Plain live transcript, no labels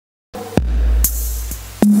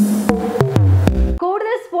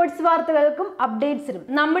കൂടുതൽ സ്പോർട്സ് വാർത്തകൾക്കും അപ്ഡേറ്റ്സിനും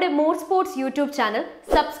നമ്മുടെ more sports YouTube channel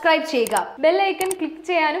subscribe ചെയ്യുക. ബെൽ ഐക്കൺ ക്ലിക്ക്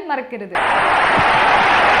ചെയ്യാനും മറക്കരുത്.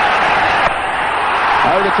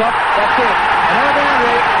 Over the top, that's it. Another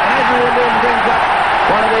boundary, and Azharuddin brings up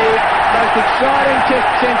one of the most exciting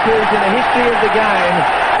test centuries in the history of the game,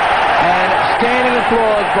 and standing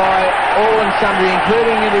applause by all and sundry,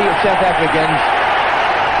 including the South Africans.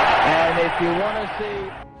 And if you want to see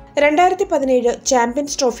 2017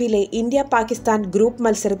 champions ട്രോഫിയിലെ India Pakistan group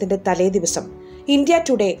മത്സരത്തിന്റെ തലേദിവസം India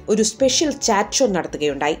today ഒരു special chat show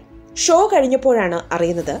നടത്തുകയുണ്ടായി. Show കഴിഞ്ഞപ്പോഴാണ്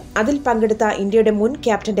അറിയുന്നത് അതിൽ പങ്കെടുത്ത ഇന്ത്യയുടെ മുൻ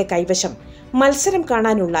ക്യാപ്റ്റന്റെ കൈവശം മത്സരം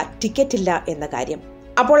കാണാനുള്ള ടിക്കറ്റ് ഇല്ല എന്ന കാര്യം.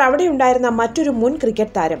 അപ്പോൾ അവിടെയുണ്ടായിരുന്ന മറ്റൊരു മുൻ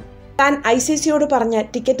ക്രിക്കറ്റ് താരം താൻ ICCയോട് പറഞ്ഞ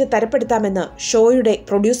ടിക്കറ്റ് തരപ്പെടുത്താമെന്ന് ഷോയുടെ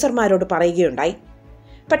പ്രൊഡ്യൂസർമാരോട് പറയുകയുണ്ടായി.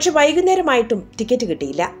 പക്ഷെ വൈകുന്നേരമായിട്ടും ടിക്കറ്റ്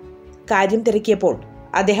കിട്ടിയില്ല. കാര്യം തിരക്കിയപ്പോൾ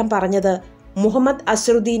അദ്ദേഹം പറഞ്ഞത് മുഹമ്മദ്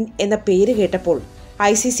അസ്ഹറുദ്ദീൻ എന്ന പേര് കേട്ടപ്പോൾ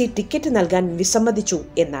ICC ടിക്കറ്റ് നൽകാൻ വിസമ്മതിച്ചു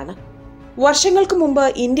എന്നാണ്. വർഷങ്ങൾക്ക് മുമ്പ്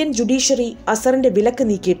ഇന്ത്യൻ ജുഡീഷ്യറി അസറിന്റെ വിലക്ക്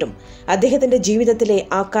നീക്കിയിട്ടും അദ്ദേഹത്തിന്റെ ജീവിതത്തിലെ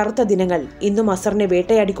ആ കറുത്ത ദിനങ്ങൾ ഇന്നും അസറിനെ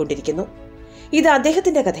വേട്ടയാടിക്കൊണ്ടിരിക്കുന്നു. ഇത്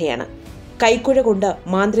അദ്ദേഹത്തിന്റെ കഥയാണ്. കൈക്കുഴ കൊണ്ട്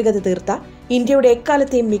മാന്ത്രികത തീർത്ത ഇന്ത്യയുടെ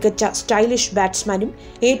എക്കാലത്തെയും മികച്ച സ്റ്റൈലിഷ് ബാറ്റ്സ്മാനും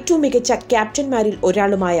ഏറ്റവും മികച്ച ക്യാപ്റ്റന്മാരിൽ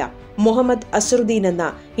ഒരാളുമായ മുഹമ്മദ് അസ്ഹറുദ്ദീൻ എന്ന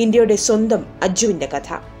ഇന്ത്യയുടെ സ്വന്തം അജ്ജുവിന്റെ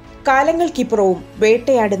കഥ. കാലങ്ങൾക്കിപ്പുറവും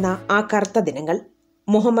വേട്ടയാടുന്ന ആ കറുത്ത ദിനങ്ങൾ.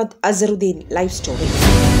 Muhammad Azharuddin life story.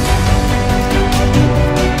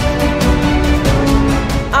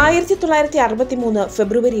 1963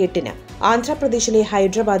 ഫെബ്രുവരി 8 ആന്ധ്രാപ്രദേശിലെ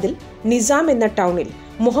ഹൈദരാബാദിൽ നിസാം എന്ന ടൗണിൽ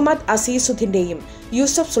മുഹമ്മദ് അസീസുദ്ദീന്റെയും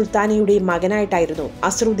യൂസഫ് സുൽത്താനയുടെയും മകനായിട്ടായിരുന്നു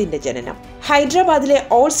അസ്ഹറുദ്ദീന്റെ ജനനം. ഹൈദരാബാദിലെ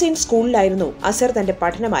ഓൾ സെയിന്റ് സ്കൂളിലായിരുന്നു അസർ തന്റെ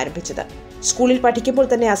പഠനം ആരംഭിച്ചത്. സ്കൂളിൽ പഠിക്കുമ്പോൾ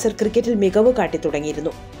തന്നെ അസർ ക്രിക്കറ്റിൽ മികവ് കാട്ടി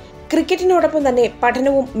തുടങ്ങിയിരുന്നു. ക്രിക്കറ്റിനോടൊപ്പം തന്നെ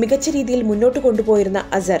പഠനവും മികച്ച രീതിയിൽ മുന്നോട്ട് കൊണ്ടുപോയിരുന്ന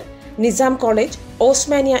അസർ നിസാം കോളേജ്,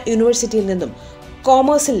 ഓസ്മാനിയ യൂണിവേഴ്സിറ്റിയിൽ നിന്നും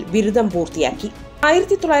കോമേഴ്സിൽ ബിരുദം പൂർത്തിയാക്കി.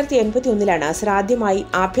 1981 അസർ ആദ്യമായി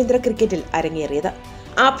ആഭ്യന്തര ക്രിക്കറ്റിൽ അരങ്ങേറിയത്.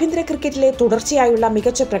 ആഭ്യന്തര ക്രിക്കറ്റിലെ തുടർച്ചയായുള്ള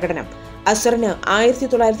മികച്ച പ്രകടനം അസറിന്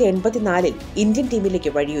 1984 ഇന്ത്യൻ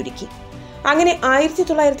ടീമിലേക്ക് വഴിയൊരുക്കി. അങ്ങനെ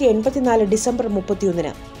 1984 ഡിസംബർ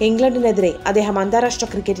 31 ഇംഗ്ലണ്ടിനെതിരെ അദ്ദേഹം അന്താരാഷ്ട്ര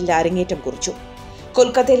ക്രിക്കറ്റിൽ അരങ്ങേറ്റം കുറിച്ചു.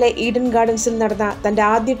 കൊൽക്കത്തയിലെ ഈഡൻ ഗാർഡൻസിൽ നടന്ന തന്റെ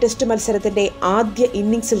ആദ്യ ടെസ്റ്റ് മത്സരത്തിന്റെ ആദ്യ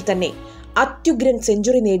ഇന്നിംഗ്സിൽ തന്നെ അത്യുഗ്രൻ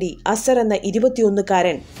സെഞ്ചുറി നേടി അസർ എന്ന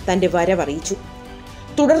 21-കാരൻ തന്റെ വരവറിയിച്ചു.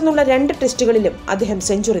 തുടർന്നുള്ള 2 ടെസ്റ്റുകളിലും അദ്ദേഹം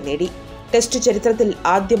സെഞ്ചുറി നേടി. ടെസ്റ്റ് ചരിത്രത്തിൽ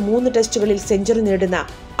ആദ്യ 3 ടെസ്റ്റുകളിൽ സെഞ്ചുറി നേടുന്ന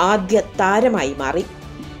ആദ്യ താരമായി മാറി.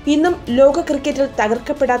 ഇന്നും ലോക ക്രിക്കറ്റിൽ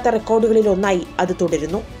തകർക്കപ്പെടാത്ത റെക്കോർഡുകളിൽ ഒന്നായി അത്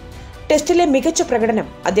തുടരുന്നു. ടെസ്റ്റിലെ മികച്ച പ്രകടനം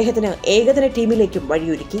അദ്ദേഹത്തിന് ഏകദിന ടീമിലേക്കും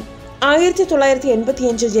വഴിയൊരുക്കി.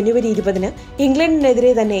 1985 ജനുവരി 20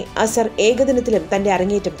 ഇംഗ്ലണ്ടിനെതിരെ തന്നെ അസർ ഏകദിനത്തിലും തന്റെ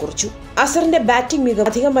അരങ്ങേറ്റം കുറിച്ചു. അസറിന്റെ ബാറ്റിംഗ് മികവ്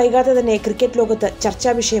അധികം വൈകാതെ തന്നെ ക്രിക്കറ്റ് ലോകത്ത്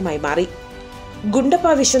ചർച്ചാ വിഷയമായി മാറി. ഗുണ്ടപ്പ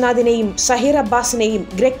വിശ്വനാഥിനെയും സഹീർ അബ്ബാസിനെയും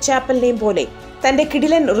ഗ്രെഗ് ചാപ്പലിനെയും പോലെ തന്റെ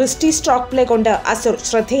കിടിലൻ റിസ്റ്റി സ്ട്രോക്ക് പ്ലേ കൊണ്ട് അസർ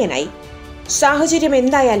ശ്രദ്ധേയനായി. സാഹചര്യം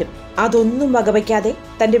എന്തായാലും അതൊന്നും വകവയ്ക്കാതെ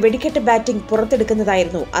തന്റെ വെടിക്കെട്ട് ബാറ്റിംഗ്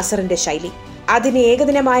പുറത്തെടുക്കുന്നതായിരുന്നു അസറിന്റെ ശൈലി. അതിന്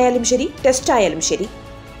ഏകദിനമായാലും ശരി, ടെസ്റ്റ് ആയാലും ശരി.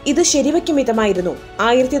 ഇത് ശരിവയ്ക്കും വിധമായിരുന്നു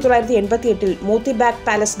 1988 മോത്തിബാഗ്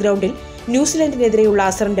പാലസ് ഗ്രൗണ്ടിൽ ന്യൂസിലൻഡിനെതിരെയുള്ള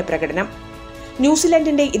അസറിന്റെ പ്രകടനം.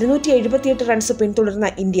 ന്യൂസിലൻഡിന്റെ 278 റൺസ് പിന്തുടർന്ന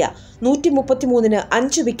ഇന്ത്യ 133-ന്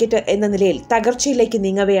 5 വിക്കറ്റ് എന്ന നിലയിൽ തകർച്ചയിലേക്ക്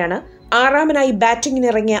നീങ്ങവെയാണ് 6-മനായി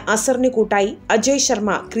ബാറ്റിംഗിനിറങ്ങിയ അസറിന് കൂട്ടായി അജയ്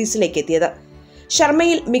ശർമ്മ ക്രീസിലേക്ക് എത്തിയത്.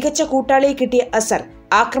 ശർമ്മയിൽ മികച്ച കൂട്ടാളിയെ കിട്ടിയ അസർ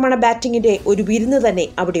ആക്രമണ ബാറ്റിംഗിന്റെ ഒരു വിരുന്ന് തന്നെ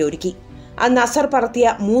അവിടെ ഒരുക്കി. അന്ന് അസർ പറത്തിയ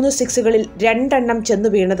 3 സിക്സുകളിൽ 2 എണ്ണം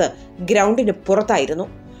ചെന്നു വീണത് ഗ്രൗണ്ടിന് പുറത്തായിരുന്നു.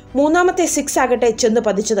 3-മത്തെ സിക്സ് ആകട്ടെ ചെന്ന്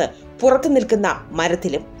പതിച്ചത് പുറത്തു നിൽക്കുന്ന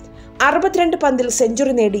മരത്തിലും. 62 പന്തിൽ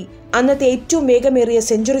സെഞ്ചുറി നേടി അന്നത്തെ ഏറ്റവും വേഗമേറിയ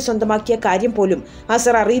സെഞ്ചുറി സ്വന്തമാക്കിയ കാര്യം പോലും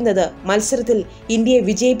അസർ അറിയുന്നത് മത്സരത്തിൽ ഇന്ത്യയെ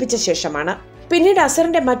വിജയിപ്പിച്ച ശേഷമാണ്. പിന്നീട്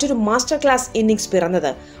അസറിന്റെ മറ്റൊരു മാസ്റ്റർ ക്ലാസ് ഇന്നിംഗ്സ്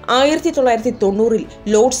പിറന്നത് 1990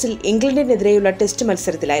 ലോർഡ്സിൽ ഇംഗ്ലണ്ടിനെതിരെയുള്ള ടെസ്റ്റ്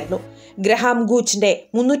മത്സരത്തിലായിരുന്നു. ഗ്രഹാം ഗൂച്ചിന്റെ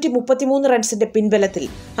 333 റൺസിന്റെ പിൻബലത്തിൽ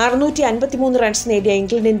 653 റൺസ് നേടിയ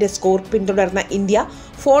ഇംഗ്ലണ്ടിന്റെ സ്കോർ പിന്തുടർന്ന ഇന്ത്യ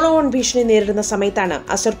ഫോളോ ഓൺ ഭീഷണി നേരിടുന്ന സമയത്താണ്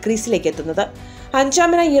അസർ ക്രീസിലേക്ക് എത്തുന്നത്.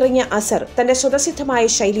 5-മനായി ഇറങ്ങിയ അസർ തന്റെ സ്വതസിദ്ധമായ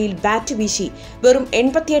ശൈലിയിൽ ബാറ്റ് വീശി വെറും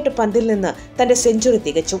 88 പന്തിൽ നിന്ന് തന്റെ സെഞ്ചുറി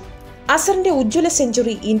തികച്ചു. അസറിന്റെ ഉജ്ജ്വല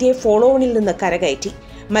സെഞ്ചുറി ഇന്ത്യയെ ഫോളോ ഓണിൽ നിന്ന് കരകയറ്റി.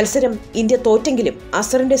 മത്സരം ഇന്ത്യ തോറ്റെങ്കിലും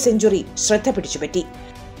അസറിന്റെ സെഞ്ചുറി ശ്രദ്ധ പിടിച്ചുപറ്റി.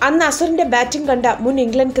 അന്ന് അസറിന്റെ ബാറ്റിംഗ് കണ്ട മുൻ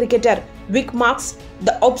England cricketer വിക് marks the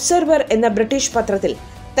observer എന്ന ബ്രിട്ടീഷ് പത്രത്തിൽ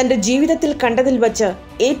തന്റെ ജീവിതത്തിൽ കണ്ടതിൽ വച്ച്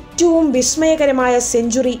ഏറ്റവും വിസ്മയകരമായ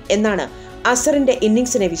സെഞ്ചുറി എന്നാണ് അസറിന്റെ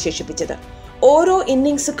ഇന്നിംഗ്സിനെ വിശേഷിപ്പിച്ചത്. ഓരോ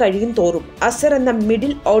ഇന്നിംഗ്സ് കഴിയും തോറും അസർ എന്ന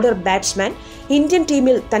മിഡിൽ ഓർഡർ ബാറ്റ്സ്മാൻ ഇന്ത്യൻ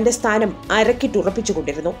ടീമിൽ തന്റെ സ്ഥാനം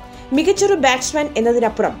അരക്കിട്ടുറപ്പിച്ചുകൊണ്ടിരുന്നു. മികച്ചൊരു ബാറ്റ്സ്മാൻ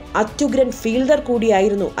എന്നതിനപ്പുറം അത്യുഗ്രൻ ഫീൽഡർ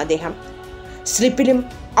കൂടിയായിരുന്നു അദ്ദേഹം. സ്ലിപ്പിലും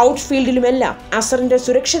ഔട്ട്ഫീൽഡിലുമെല്ലാം അസറിന്റെ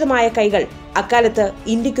സുരക്ഷിതമായ കൈകൾ അക്കാലത്ത്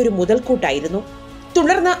ഇന്ത്യക്കൊരു മുതൽക്കൂട്ടായിരുന്നു.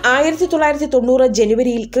 തുടർന്ന് 1990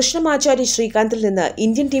 ജനുവരിയിൽ കൃഷ്ണമാചാരി ശ്രീകാന്തിൽ നിന്ന്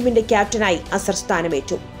ഇന്ത്യൻ ടീമിന്റെ ക്യാപ്റ്റനായി അസർ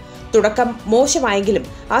സ്ഥാനമേറ്റു. തുടക്കം മോശമായെങ്കിലും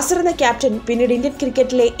അസർ എന്ന ക്യാപ്റ്റൻ പിന്നീട് ഇന്ത്യൻ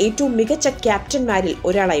ക്രിക്കറ്റിലെ ഏറ്റവും മികച്ച ക്യാപ്റ്റന്മാരിൽ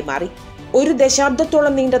ഒരാളായി മാറി. ഒരു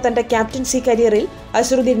ദശാബ്ദത്തോളം നീണ്ട തന്റെ ക്യാപ്റ്റൻസി കരിയറിൽ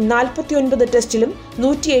അസറുദ്ദീൻ 49 ടെസ്റ്റിലും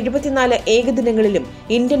 174 ഏകദിനങ്ങളിലും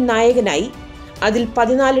ഇന്ത്യൻ നായകനായി. അതിൽ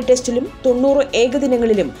 14 ടെസ്റ്റിലും 90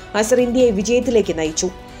 ഏകദിനങ്ങളിലും അസർ ഇന്ത്യയെ വിജയത്തിലേക്ക് നയിച്ചു.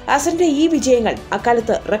 അസറിന്റെ ഈ വിജയങ്ങൾ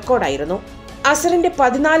അക്കാലത്ത് റെക്കോർഡായിരുന്നു. അസറിന്റെ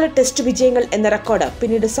 14 ടെസ്റ്റ് വിജയങ്ങൾ എന്ന റെക്കോർഡ്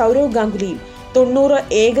പിന്നീട് സൗരവ് ഗാംഗുലിയും 90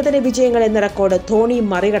 ഏകദിന വിജയങ്ങൾ എന്ന റെക്കോർഡ് ധോണിയും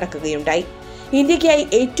മറികടക്കുകയുണ്ടായി. ഇന്ത്യയ്ക്കായി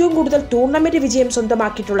ഏറ്റവും കൂടുതൽ ടൂർണമെന്റ് വിജയം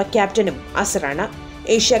സ്വന്തമാക്കിയിട്ടുള്ള ക്യാപ്റ്റനും അസറാണ്.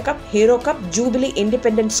 Asia cup, hero cup, jubilee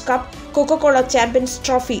independence cup, Coca Cola champions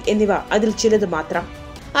trophy എന്നിവ അതിൽ ചിലത് മാത്രം.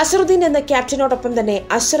 അസറുദ്ദീൻ എന്ന ക്യാപ്റ്റനോടൊപ്പം തന്നെ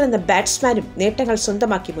അസർ എന്ന ബാറ്റ്സ്മാനും നേട്ടങ്ങൾ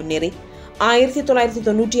സ്വന്തമാക്കി മുന്നേറി.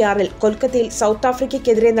 1996 കൊൽക്കത്തയിൽ സൗത്ത്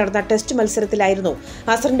ആഫ്രിക്കയ്ക്കെതിരെ നടന്ന ടെസ്റ്റ് മത്സരത്തിലായിരുന്നു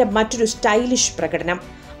അസറിന്റെ മറ്റൊരു സ്റ്റൈലിഷ് പ്രകടനം.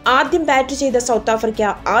 ആദ്യം ബാറ്റ് ചെയ്ത സൗത്ത് ആഫ്രിക്ക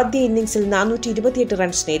ആദ്യ ഇന്നിംഗ്സിൽ 428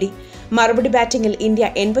 റൺസ് നേടി. മറുപടി ബാറ്റിംഗിൽ ഇന്ത്യ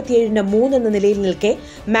 87-3 എന്ന നിലയിൽ നിൽക്കെ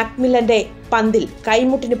മാക്മില്ലന്റെ പന്തിൽ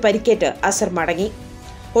കൈമുട്ടിന് പരിക്കേറ്റ് അസർ മടങ്ങി.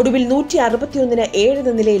 ഒടുവിൽ 161-7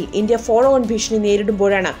 എന്ന നിലയിൽ ഇന്ത്യ ഫോളോ ഓൺ ഭീഷണി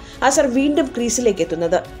നേരിടുമ്പോഴാണ് അസർ വീണ്ടും ക്രീസിലേക്ക്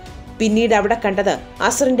എത്തുന്നത്. പിന്നീട് അവിടെ കണ്ടത്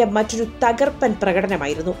അസറിന്റെ മറ്റൊരു തകർപ്പൻ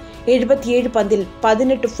പ്രകടനമായിരുന്നു. 77 പന്തിൽ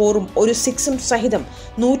 18 ഫോറും ഒരു സിക്സും സഹിതം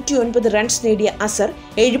 109 റൺസ് നേടിയ അസർ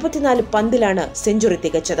 74 പന്തിലാണ് സെഞ്ചുറി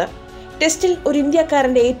തികച്ചത്. ടെസ്റ്റിൽ ഒരു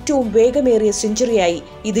ഇന്ത്യക്കാരന്റെ ഏറ്റവും വേഗമേറിയ സെഞ്ചുറിയായി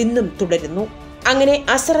ഇതിന്നും തുടരുന്നു. അങ്ങനെ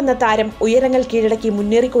അസർ എന്ന താരം ഉയരങ്ങൾ കീഴടക്കി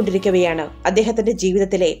മുന്നേറിക്കൊണ്ടിരിക്കവെയാണ് അദ്ദേഹത്തിന്റെ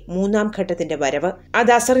ജീവിതത്തിലെ 3-ാം ഘട്ടത്തിന്റെ വരവ്.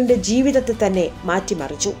 അത് അസറിന്റെ ജീവിതത്തെ തന്നെ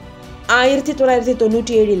മാറ്റിമറിച്ചു.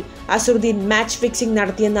 1997 അസറുദ്ദീൻ മാച്ച് ഫിക്സിംഗ്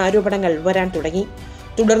നടത്തിയെന്ന ആരോപണങ്ങൾ വരാൻ തുടങ്ങി.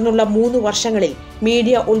 തുടർന്നുള്ള 3 വർഷങ്ങളിൽ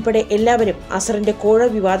മീഡിയ ഉൾപ്പെടെ എല്ലാവരും അസറിന്റെ കോഴ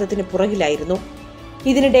വിവാദത്തിന് പുറകിലായിരുന്നു.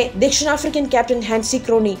 ഇതിനിടെ ദക്ഷിണാഫ്രിക്കൻ ക്യാപ്റ്റൻ ഹാൻസി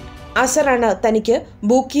ക്രോണി അസറാണ് തനിക്ക്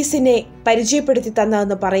ബൂക്കീസിനെ പരിചയപ്പെടുത്തി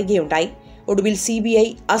തന്നതെന്ന് പറയുകയുണ്ടായി. ഒടുവിൽ CBI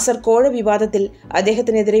അസർ കോഴ വിവാദത്തിൽ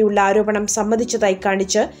അദ്ദേഹത്തിനെതിരെയുള്ള ആരോപണം സമ്മതിച്ചതായി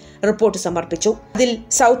കാണിച്ച് റിപ്പോർട്ട് സമർപ്പിച്ചു. അതിൽ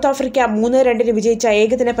സൗത്ത് ആഫ്രിക്ക 3-2 വിജയിച്ച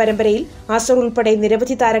ഏകദിന പരമ്പരയിൽ അസർ ഉൾപ്പെടെ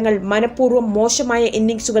നിരവധി താരങ്ങൾ മനഃപൂർവ്വം മോശമായ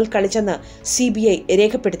ഇന്നിംഗ്സുകൾ കളിച്ചെന്ന് CBI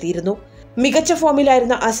രേഖപ്പെടുത്തിയിരുന്നു. മികച്ച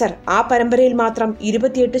ഫോമിലായിരുന്ന അസർ ആ പരമ്പരയിൽ മാത്രം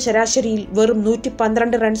 28 ശരാശരിയിൽ വെറും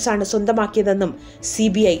 112 റൺസാണ് സ്വന്തമാക്കിയതെന്നും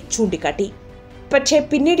CBI ചൂണ്ടിക്കാട്ടി. പക്ഷേ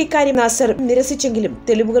പിന്നീട് ഇക്കാര്യം അസർ നിരസിച്ചെങ്കിലും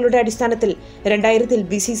തെളിവുകളുടെ അടിസ്ഥാനത്തിൽ 2000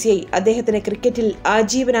 BCCI അദ്ദേഹത്തിന് ക്രിക്കറ്റിൽ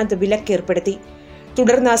ആജീവനാന്ത വിലക്ക് ഏർപ്പെടുത്തി.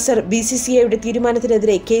 തുടർന്ന് അസർ BCCIയുടെ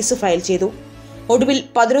തീരുമാനത്തിനെതിരെ കേസ് ഫയൽ ചെയ്തു. ഒടുവിൽ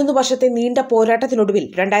 11 വർഷത്തെ നീണ്ട പോരാട്ടത്തിനൊടുവിൽ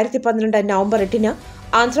 2012 നവംബർ 8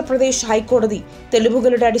 ആന്ധ്രാപ്രദേശ് ഹൈക്കോടതി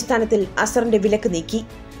തെളിവുകളുടെ അടിസ്ഥാനത്തിൽ അസറിന്റെ വിലക്ക് നീക്കി.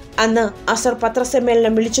 അന്ന് അസർ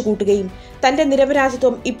പത്രസമ്മേളനം വിളിച്ചുകൂട്ടുകയും തന്റെ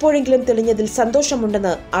നിരപരാധിത്വം ഇപ്പോഴെങ്കിലും തെളിഞ്ഞതിൽ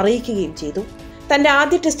സന്തോഷമുണ്ടെന്ന് അറിയിക്കുകയും ചെയ്തു. തന്റെ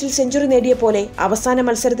ആദ്യ ടെസ്റ്റിൽ സെഞ്ചുറി നേടിയ പോലെ അവസാന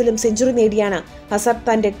മത്സരത്തിലും സെഞ്ചുറി നേടിയാണ് അസർ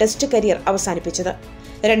തന്റെ ടെസ്റ്റ് കരിയർ അവസാനിപ്പിച്ചത്.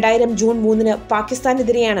 2000 ജൂൺ 3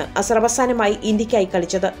 പാകിസ്ഥാനെതിരെയാണ് അസർ അവസാനമായി ഇന്ത്യക്കായി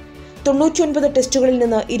കളിച്ചത്. 99 ടെസ്റ്റുകളിൽ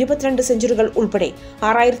നിന്ന് 22 സെഞ്ചുറികൾ ഉൾപ്പെടെ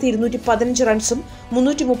 6215 റൺസും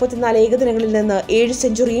 334 ഏകദിനങ്ങളിൽ നിന്ന് 7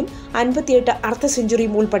 സെഞ്ചുറിയും 58 അർദ്ധ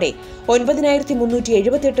സെഞ്ചുറിയും ഉൾപ്പെടെ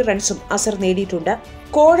 9378 റൺസും അസർ നേടിയിട്ടുണ്ട്.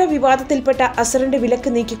 കോഴ വിവാദത്തിൽപ്പെട്ട അസറിന്റെ വിലക്ക്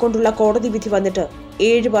നീക്കിക്കൊണ്ടുള്ള കോടതി വിധി വന്നിട്ട്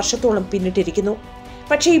 7 വർഷത്തോളം പിന്നിട്ടിരിക്കുന്നു.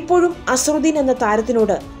 പക്ഷേ ഇപ്പോഴും അസറുദ്ദീൻ എന്ന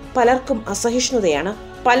താരത്തിനോട് പലർക്കും അസഹിഷ്ണുതയാണ്.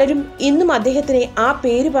 പലരും ഇന്നും അദ്ദേഹത്തിനെ ആ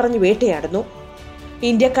പേര് പറഞ്ഞ് വേട്ടയാടുന്നു.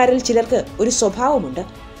 ഇന്ത്യക്കാരിൽ ചിലർക്ക് ഒരു സ്വഭാവമുണ്ട്.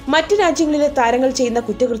 മറ്റ് രാജ്യങ്ങളിലെ താരങ്ങൾ ചെയ്യുന്ന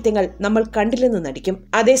കുറ്റകൃത്യങ്ങൾ നമ്മൾ കണ്ടില്ലെന്ന് നടിക്കും.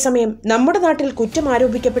 അതേസമയം നമ്മുടെ നാട്ടിൽ കുറ്റം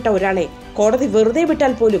ആരോപിക്കപ്പെട്ട ഒരാളെ കോടതി വെറുതെ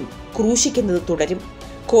വിട്ടാൽ പോലും ക്രൂശിക്കുന്നത് തുടരും.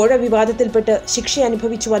 കോഴ വിവാദത്തിൽപ്പെട്ട് ശിക്ഷ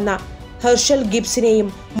അനുഭവിച്ചു വന്ന ഹർഷൽ ഗിബ്സിനെയും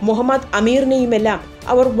മുഹമ്മദ് അമീറിനെയുമെല്ലാം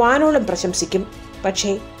അവർ വാനോളം പ്രശംസിക്കും.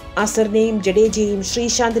 പക്ഷേ അസറിനെയും ജഡേജയെയും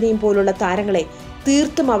ശ്രീശാന്തിനെയും പോലുള്ള താരങ്ങളെ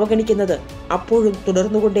തീർത്തും അവഗണിക്കുന്നത് അപ്പോഴും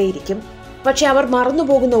തുടർന്നുകൊണ്ടേയിരിക്കും. പക്ഷെ അവർ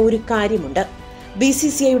മറന്നുപോകുന്ന ഒരു കാര്യമുണ്ട്.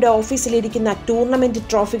 BCCIയുടെ ഓഫീസിലിരിക്കുന്ന ടൂർണമെന്റ്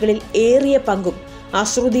ട്രോഫികളിൽ ഏറിയ പങ്കും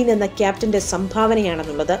അസറുദ്ദീൻ എന്ന ക്യാപ്റ്റന്റെ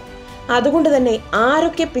സംഭാവനയാണെന്നുള്ളത്. അതുകൊണ്ട് തന്നെ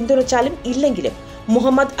ആരൊക്കെ പിന്തുണച്ചാലും ഇല്ലെങ്കിലും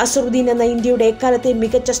മുഹമ്മദ് അസറുദ്ദീൻ എന്ന ഇന്ത്യയുടെ എക്കാലത്തെ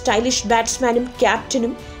മികച്ച സ്റ്റൈലിഷ് ബാറ്റ്സ്മാനും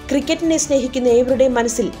ക്യാപ്റ്റനും ക്രിക്കറ്റിനെ സ്നേഹിക്കുന്ന ഏവരുടെയും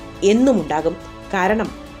മനസ്സിൽ എന്നും ഉണ്ടാകും.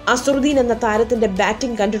 കാരണം അസറുദ്ദീൻ എന്ന താരത്തിന്റെ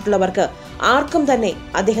ബാറ്റിംഗ് കണ്ടിട്ടുള്ളവർക്ക് ആർക്കും തന്നെ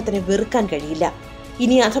അദ്ദേഹത്തിനെ വെറുക്കാൻ കഴിയില്ല.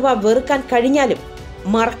 ഇനി അഥവാ വെറുക്കാൻ കഴിഞ്ഞാലും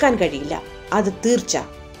മറക്കാൻ കഴിയില്ല. അത് തീർച്ച.